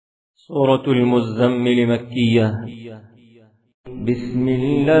سورة المزمل مكية. بسم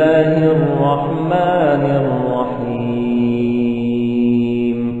الله الرحمن الرحيم.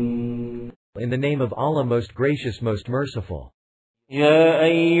 In the name of Allah, most gracious, most merciful. يا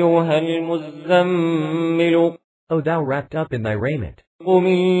أيها المزمل. O thou wrapped up in thy raiment. قم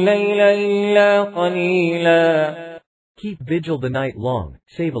الليل إلا قليلا. Keep vigil the night long,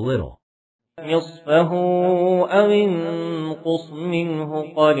 save a little. نصفه أو انقص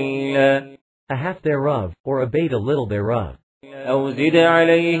منه قليلا. A half thereof, or abate a little thereof. أو زد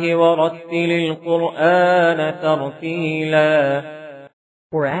عليه ورتل القرآن ترتيلا.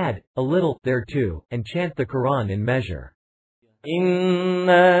 Or add a little thereto, and chant the Quran in measure.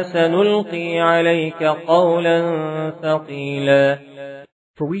 إنا سنلقي عليك قولا ثقيلا.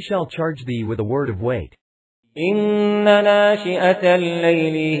 For we shall charge thee with a word of weight. إن ناشئة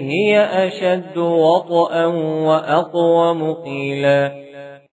الليل هي أشد وطئا وأقوم قيلا.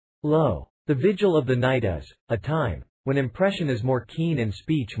 Lo, the vigil of the night is a time when impression is more keen and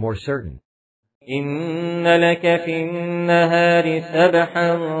speech more certain. إن لك في النهار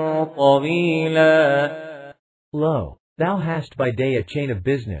سبحا طويلا. Lo, thou hast by day a chain of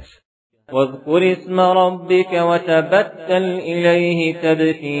business. واذكر اسم ربك وتبتل إليه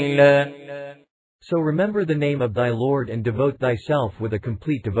تبتيلا. So remember the name of thy Lord and devote thyself with a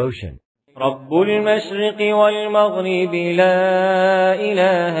complete devotion. رب المشرق والمغرب لا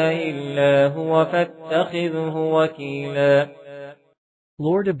إله إلا هو فاتخذه وكيلا.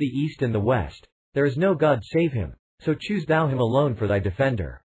 Lord of the East and the West, there is no God save him, so choose thou him alone for thy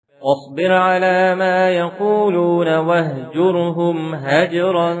defender. واصبر على ما يقولون واهجرهم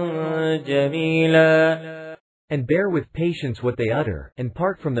هجرا جميلا. And bear with patience what they utter, and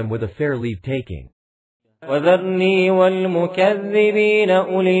part from them with a fair leave-taking. وذرني والمكذبين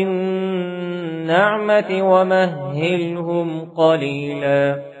أولي النعمة ومهلهم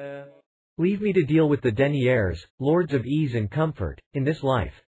قليلا. Leave me to deal with the deniers, lords of ease and comfort, in this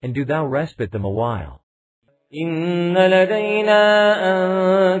life, and do thou respite them a while. إن لدينا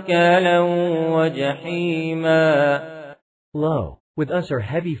أنكالا وجحيما. Lo, with us are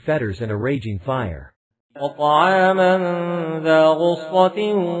heavy fetters and a raging fire. وطعاما ذا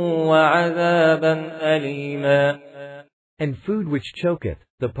غصة وعذابا أليما. And food which choketh,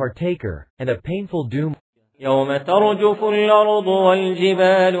 the partaker, and a painful doom. يوم ترجف الأرض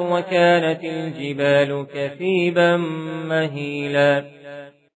والجبال وكانت الجبال كثيبا مهيلا.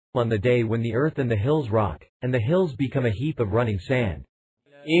 On the day when the earth and the hills rock, and the hills become a heap of running sand.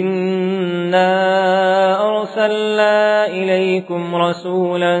 إنا أرسلنا إليكم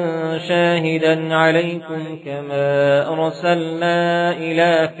رسولا شاهدا عليكم كما أرسلنا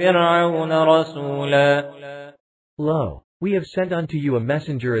إلى فرعون رسولا. Lo, we have sent unto you a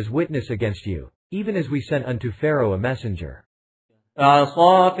messenger as witness against you, even as we sent unto Pharaoh a messenger.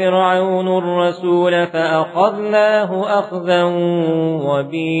 فعصى فرعون الرسول فأخذناه أخذا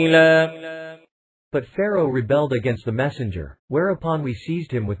وبيلا. But Pharaoh rebelled against the messenger, whereupon we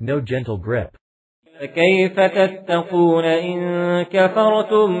seized him with no gentle grip. فكيف تتقون إن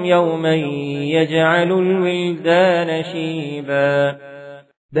كفرتم يوما يجعل الولدان شيبا.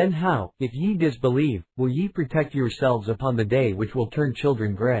 Then how, if ye disbelieve, will ye protect yourselves upon the day which will turn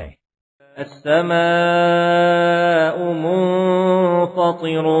children gray? السماء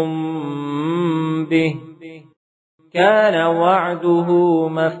منفطر به كان وعده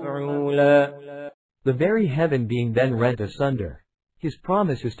مفعولا. The very heaven being then rent asunder. His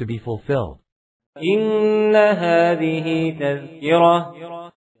promise is to be fulfilled. إن هذه تذكرة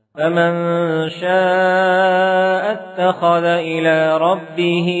فمن شاء اتخذ إلى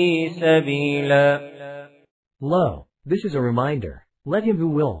ربه سبيلا. Lo, this is a reminder. Let him who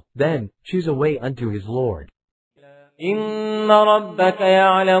will, then, choose a way unto his Lord. إن ربك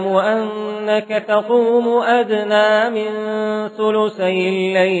يعلم أنك تقوم أدنى من ثلثي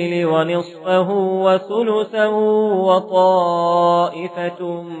الليل ونصفه وثلثه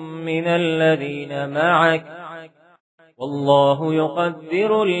وطائفة من الذين معك والله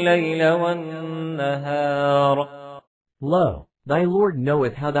يقدر الليل والنهار. Lo, thy Lord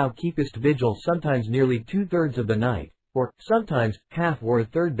knoweth how thou keepest vigil sometimes nearly 2/3 of the night, or sometimes half or a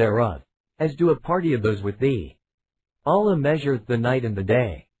third thereof, as do a party of those with thee. Allah measureth the night and the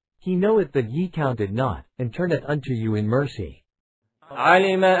day. He knoweth that ye count it not, and turneth unto you in mercy.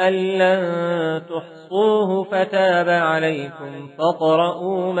 علم أن لن تحصوه فتاب عليكم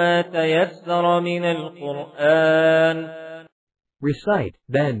فاقرؤوا ما تيسر من القرآن. Recite,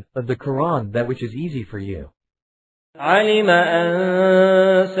 then, of the Quran that which is easy for you. علم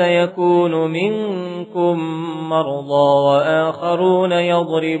أن سيكون منكم مرضى وآخرون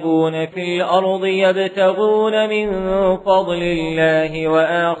يضربون في الأرض يبتغون من فضل الله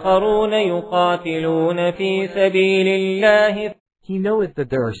وآخرون يقاتلون في سبيل الله. He knoweth that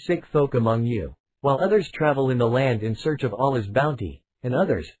there are sick folk among you, while others travel in the land in search of Allah's bounty, and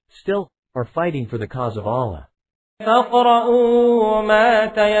others, still, are fighting for the cause of Allah. فاقرؤوا ما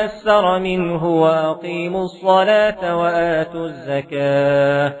تيسر منه وأقيموا الصلاة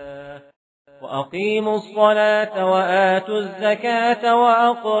وآتوا الزكاة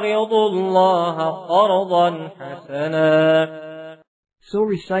وأقرضوا الله قرضا حسنا. So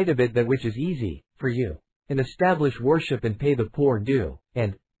recite a bit that which is easy for you, and establish worship and pay the poor due,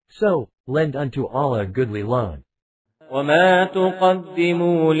 and so lend unto Allah a goodly loan. وما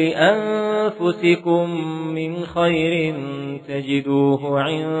تقدموا لأنفسكم من خير تجدوه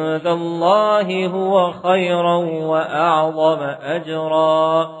عند الله هو خيرا وأعظم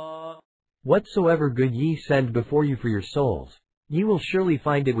أجرا. Whatsoever good ye send before you for your souls, ye will surely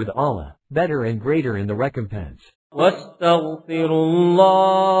find it with Allah, better and greater in the recompense. واستغفروا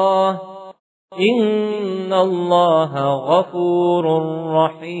الله إن الله غفور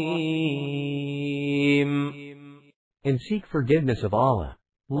رحيم. And seek forgiveness of Allah.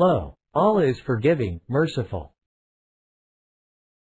 Lo, Allah is forgiving, merciful.